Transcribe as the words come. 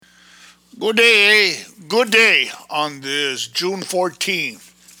Good day, good day on this June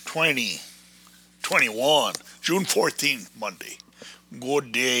 14th, 2021. June 14th, Monday.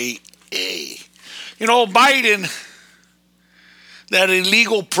 Good day, eh. Biden, that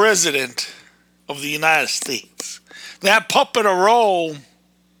illegal president of the United States, that puppet of Rome,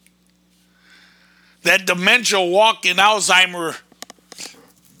 that dementia walking Alzheimer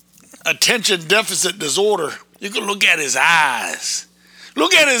attention deficit disorder, you can look at his eyes.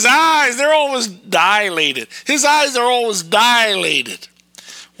 Look at his eyes. They're always dilated. His eyes are always dilated.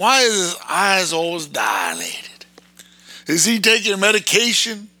 Why is his eyes always dilated? Is he taking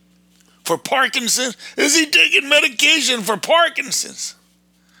medication for Parkinson's? Is he taking medication for Parkinson's?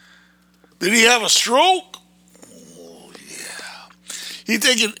 Did he have a stroke? Oh, yeah. He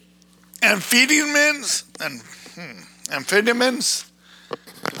taking amphetamines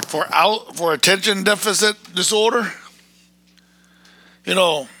for attention deficit disorder?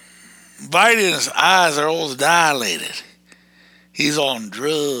 Biden's eyes are always dilated. He's on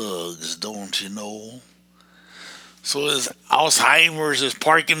drugs, don't you know? So his Alzheimer's, his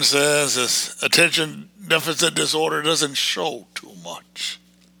Parkinson's, his attention deficit disorder doesn't show too much.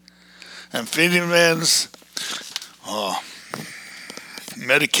 Amphetamines,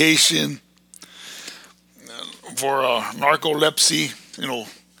 medication for narcolepsy.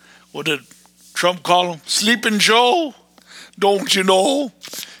 What did Trump call him? Sleeping Joe? Don't you know?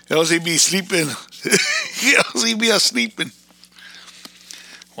 Else he'd be sleeping. Else he'd be sleeping.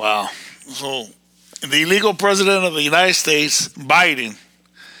 Wow. So the illegal president of the United States, Biden,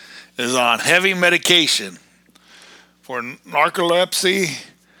 is on heavy medication for narcolepsy,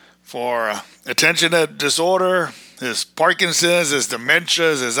 for attention disorder, his Parkinson's, his dementia,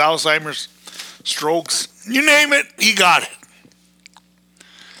 his Alzheimer's, strokes. You name it, he got it.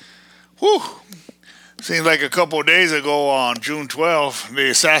 Whew. Seems like a couple of days ago on June 12th, they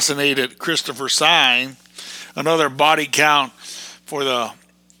assassinated Christopher Stein, another body count for the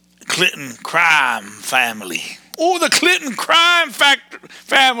Clinton crime family. Oh, the Clinton crime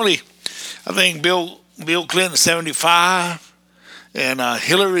family. I think Bill Clinton is 75 and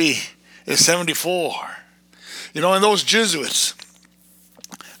Hillary is 74. And those Jesuits,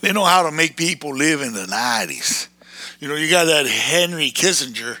 they know how to make people live in the 90s. You got that Henry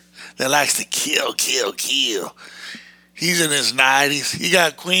Kissinger that likes to kill. He's in his 90s. You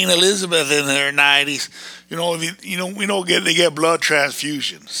got Queen Elizabeth in her 90s. They get blood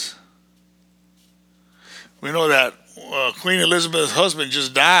transfusions. We know that Queen Elizabeth's husband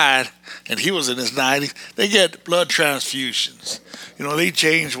just died, and he was in his 90s. They get blood transfusions. They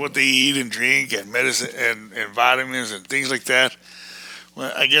change what they eat and drink and medicine and vitamins and things like that.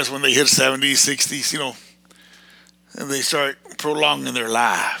 Well, I guess when they hit 70s, 60s, and they start prolonging their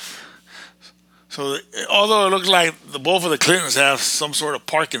life. So although it looks like both of the Clintons have some sort of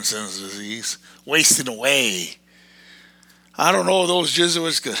Parkinson's disease, wasting away, I don't know if those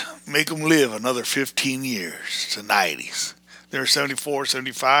Jesuits could make them live another 15 years to 90s. They're 74,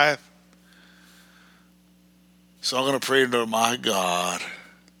 75. So I'm going to pray to my God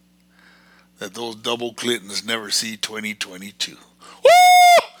that those double Clintons never see 2022. Woo!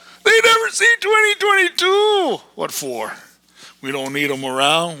 They never see 2022. What for? We don't need them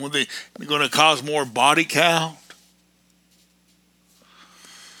around. They're going to cause more body count.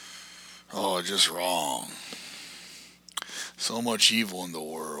 Oh, just wrong. So much evil in the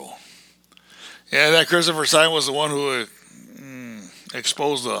world. Yeah, that Christopher Stein was the one who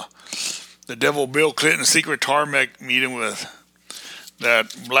exposed the devil Bill Clinton secret tarmac meeting with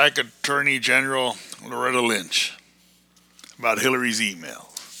that black attorney general Loretta Lynch about Hillary's email.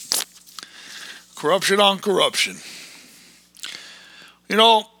 Corruption on corruption.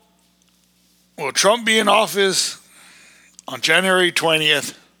 Will Trump be in office on January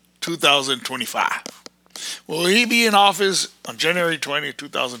 20th, 2025? Will he be in office on January 20th,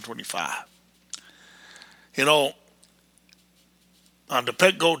 2025? On the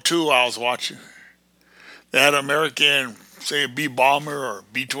Petco 2 I was watching, they had an American, say a B bomber or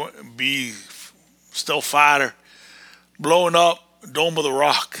B stealth fighter, blowing up Dome of the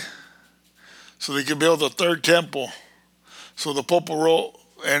Rock so they could build a third temple. So the Pope of Rome,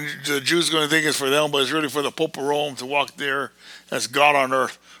 and the Jews are going to think it's for them, but it's really for the Pope of Rome to walk there as God on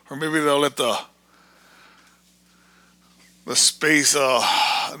earth. Or maybe they'll let the space,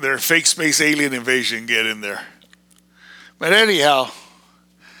 their fake space alien invasion get in there. But anyhow,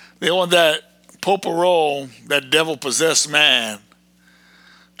 they want that Pope of Rome, that devil-possessed man,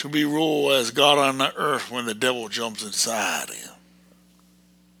 to be ruled as God on the earth when the devil jumps inside him.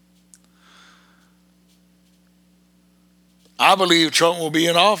 I believe Trump will be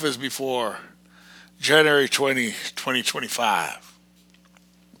in office before January 20, 2025.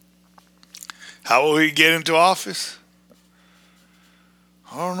 How will he get into office?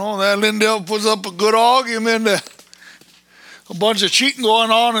 I don't know. That Lindell puts up a good argument that a bunch of cheating going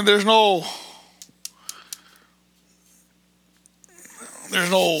on, and there's no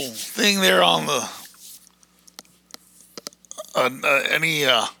thing there on the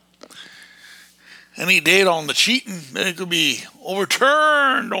any date on the cheating. Then it could be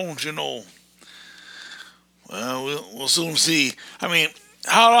overturned, don't you know? Well, we'll soon see. I mean,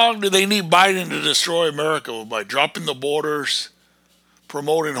 how long do they need Biden to destroy America? By dropping the borders,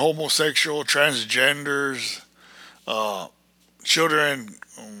 promoting homosexual, transgenders, children,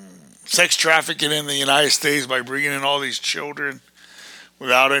 sex trafficking in the United States by bringing in all these children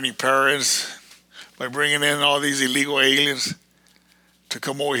without any parents, by bringing in all these illegal aliens to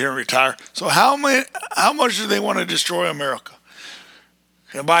come over here and retire. So how much do they want to destroy America?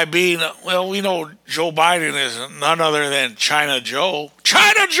 And by being, well, we know Joe Biden is none other than China Joe.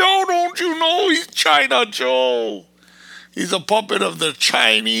 China Joe, don't you know? He's China Joe. He's a puppet of the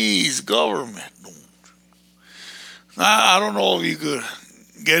Chinese government. I don't know if you could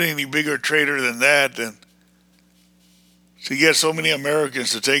get any bigger traitor than that, than to get so many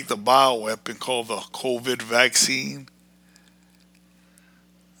Americans to take the bioweapon called the COVID vaccine.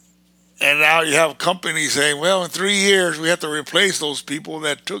 And now you have companies saying, well, in 3 years, we have to replace those people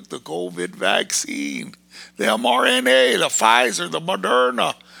that took the COVID vaccine. The mRNA, the Pfizer, the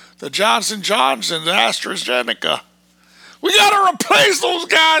Moderna, the Johnson Johnson, the AstraZeneca. We got to replace those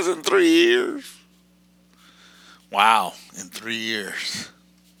guys in 3 years. Wow, in 3 years.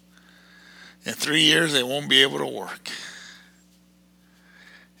 In 3 years, they won't be able to work.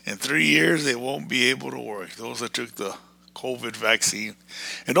 In 3 years, they won't be able to work. Those that took the COVID vaccine.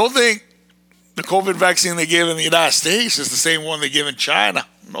 And don't think the COVID vaccine they give in the United States is the same one they give in China.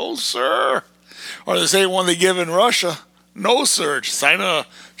 No, sir. Or the same one they give in Russia. No, sir. China,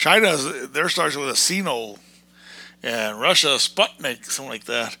 theirs starts with a Sino. And Russia, Sputnik, something like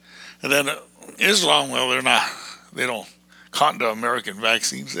that. And then Islam, well, they don't cotton to American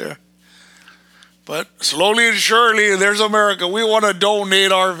vaccines there. But slowly and surely, there's America. We want to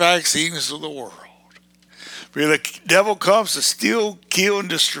donate our vaccines to the world. For the devil comes to steal, kill, and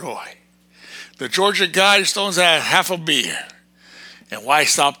destroy. The Georgia Guidestones had half a beer. And why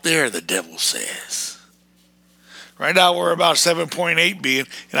stop there, the devil says. Right now, we're about 7.8 billion,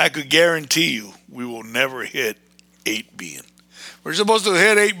 and I could guarantee you we will never hit 8 billion. We're supposed to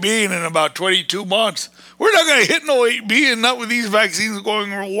hit 8 billion in about 22 months. We're not going to hit no 8 billion, not with these vaccines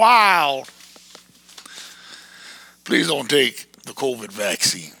going wild. Please don't take the COVID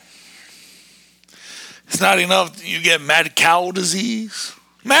vaccine. It's not enough that you get mad cow disease.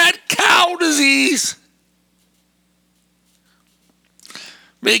 Mad cow disease.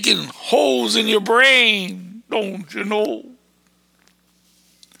 Making holes in your brain, don't you know?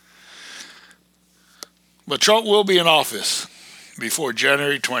 But Trump will be in office before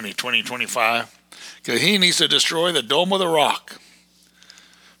January 20, 2025, because he needs to destroy the Dome of the Rock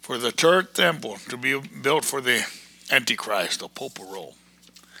for the third temple to be built for the Antichrist, the Pope of Rome.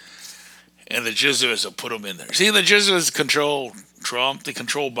 And the Jesuits will put him in there. See, the Jesuits control Trump. They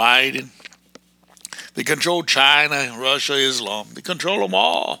control Biden. They control China, Russia, Islam. They control them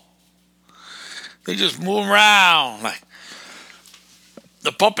all. They just move them around like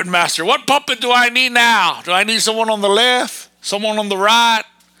the puppet master. What puppet do I need now? Do I need someone on the left? Someone on the right?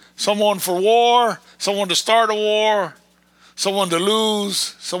 Someone for war? Someone to start a war? Someone to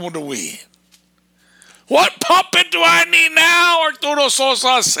lose? Someone to win? What puppet do I need now? Arturo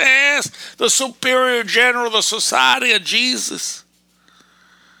Sosa says, the superior general of the Society of Jesus.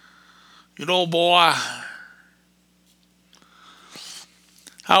 You know, boy,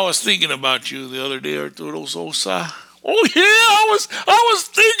 I was thinking about you the other day, Arturo Sosa. Oh yeah, I was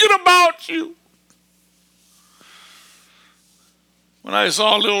thinking about you. When I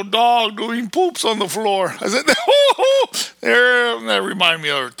saw a little dog doing poops on the floor, I said, oh, there, that reminded me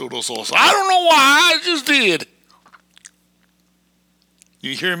of Arturo Sosa. I don't know why, I just did.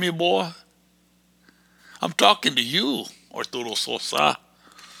 You hear me, boy? I'm talking to you, Arturo Sosa,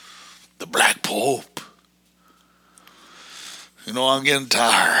 the Black Pope. You know, I'm getting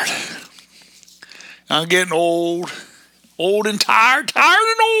tired. I'm getting old. Old and tired, tired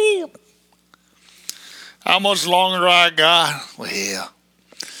and old. How much longer I got? Well,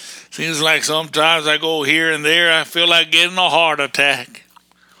 seems like sometimes I go here and there, I feel like getting a heart attack.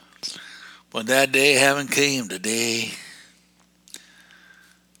 But that day haven't came today.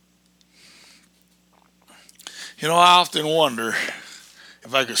 You know, I often wonder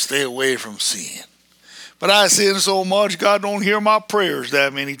if I could stay away from sin. But I sin so much, God don't hear my prayers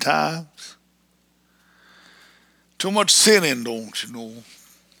that many times. Too much sinning, don't you know?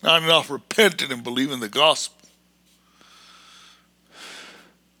 Not enough repenting and believing the gospel.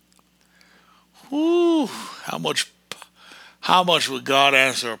 Whew, how much would God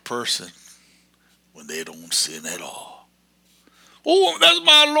answer a person when they don't sin at all? Oh, that's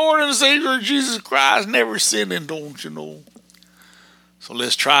my Lord and Savior Jesus Christ, never sinning, don't you know? So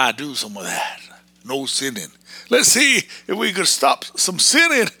let's try to do some of that. No sinning. Let's see if we could stop some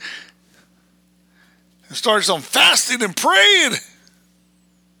sinning and start some fasting and praying.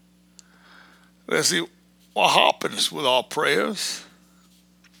 Let's see what happens with our prayers.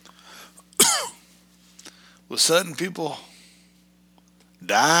 Will certain people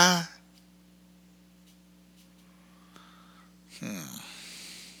die?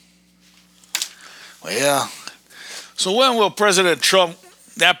 Well, so when will President Trump,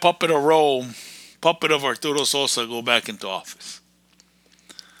 that puppet of Rome, puppet of Arturo Sosa, go back into office?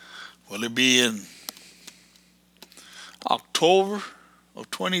 Will it be in October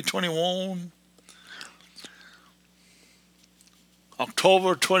of 2021?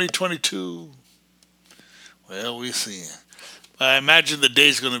 October 2022? Well, we see. I imagine the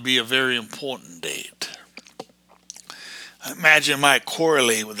date's going to be a very important date. I imagine it might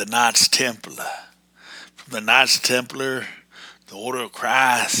correlate with the Knights Templar. From the Knights Templar, the Order of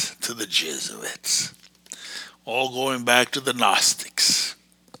Christ, to the Jesuits. All going back to the Gnostics.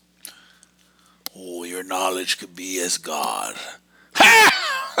 Oh, your knowledge could be as God.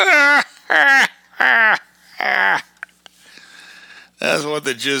 That's what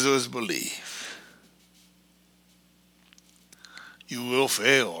the Jesuits believe. You will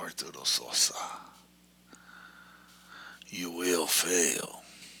fail, Arturo Sosa. You will fail.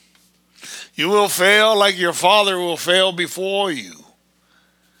 You will fail like your father will fail before you.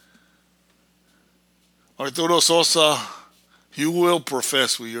 Arturo Sosa, you will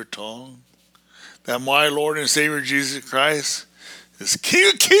profess with your tongue that my Lord and Savior Jesus Christ is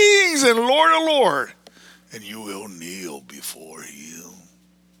King of Kings and Lord of Lords, and you will kneel before Him.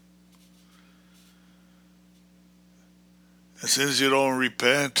 And since you don't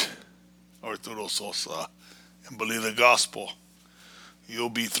repent, Arturo Sosa, and believe the gospel, you'll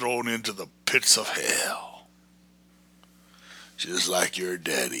be thrown into the pits of hell. Just like your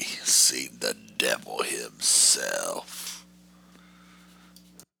daddy, Satan, the devil himself.